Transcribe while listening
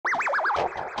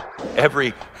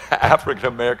Every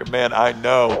African-American man I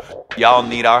know, y'all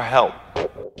need our help.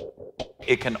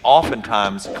 It can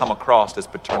oftentimes come across as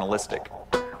paternalistic.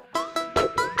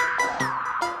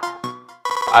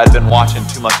 I've been watching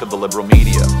too much of the liberal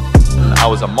media. I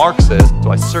was a Marxist,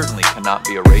 so I certainly cannot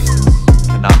be a racist.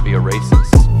 Cannot be a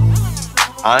racist.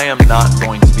 I am not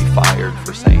going to be fired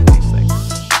for saying these things.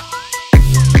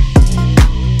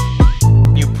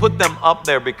 You put them up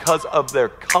there because of their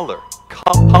color.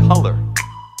 Color.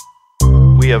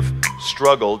 We have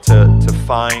struggled to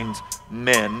find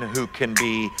men who can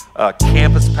be a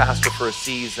campus pastor for a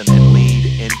season and lead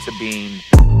into being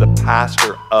the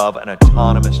pastor of an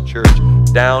autonomous church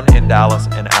down in Dallas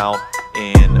and out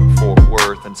in Fort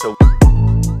Worth. And so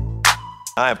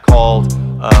I have called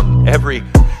every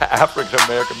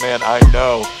African-American man I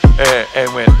know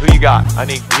and went, who you got?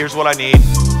 Here's what I need.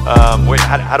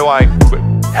 How do I,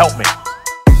 help me.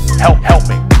 Help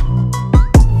me.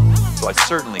 So I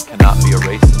certainly cannot be a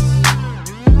racist.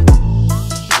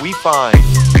 If we find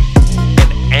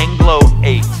an Anglo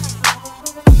 8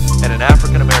 and an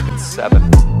African-American 7,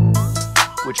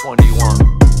 which one do you want?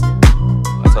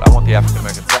 I said, I want the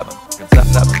African-American 7.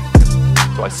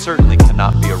 So I certainly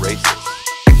cannot be a racist.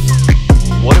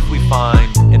 What if we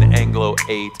find an Anglo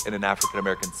 8 and an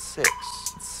African-American 6?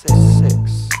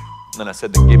 And then I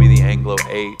said, then give me the Anglo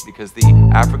 8, because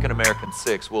the African-American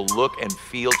 6 will look and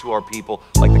feel to our people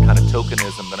like the kind of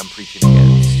tokenism that I'm preaching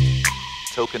against.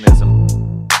 Tokenism.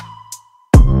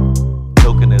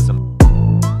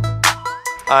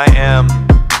 I am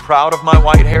proud of my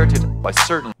white heritage. I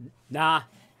certainly. Nah,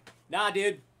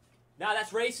 dude. Nah,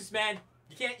 that's racist, man.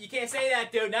 You can't say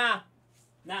that, dude. Nah,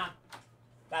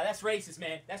 that's racist,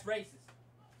 man. That's racist.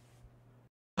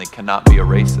 Cannot be a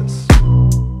racist.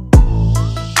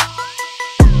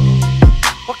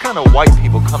 What kind of white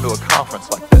people come to a conference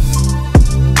like this?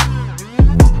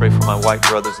 Pray for my white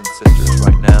brothers and sisters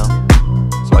right now.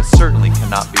 So I certainly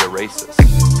cannot be a racist.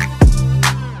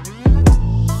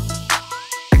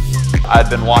 I've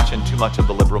been watching too much of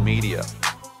the liberal media.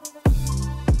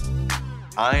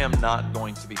 I am not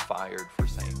going to be fired for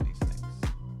saying that.